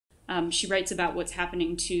She writes about what's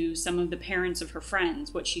happening to some of the parents of her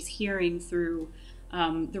friends, what she's hearing through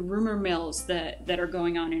the rumor mills that are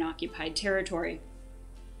going on in occupied territory.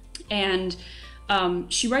 And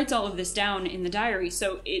she writes all of this down in the diary.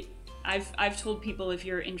 So I've told people, if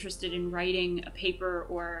you're interested in writing a paper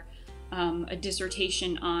or a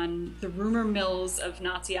dissertation on the rumor mills of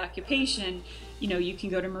Nazi occupation, you can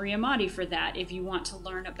go to Maria Motti for that. If you want to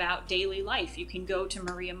learn about daily life, you can go to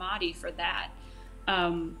Maria Motti for that.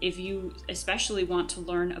 If you especially want to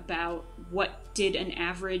learn about what did an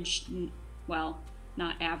average, well,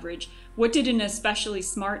 not average, what did an especially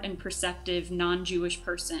smart and perceptive non-Jewish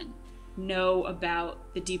person know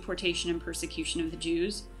about the deportation and persecution of the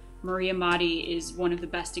Jews, Maria Motti is one of the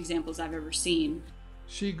best examples I've ever seen.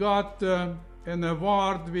 She got an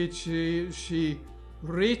award which she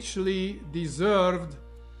richly deserved.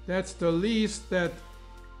 That's the least that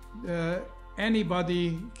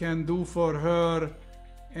anybody can do for her,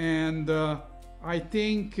 and I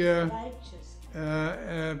think that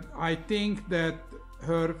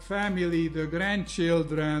her family, the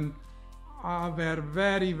grandchildren, were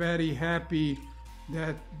very, very happy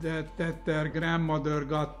that their grandmother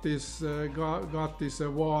got this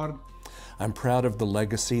award. I'm proud of the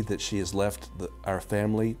legacy that she has left our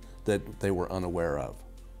family that they were unaware of,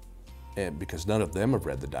 and because none of them have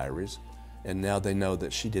read the diaries, and now they know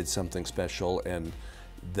that she did something special, and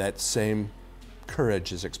that same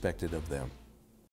courage is expected of them.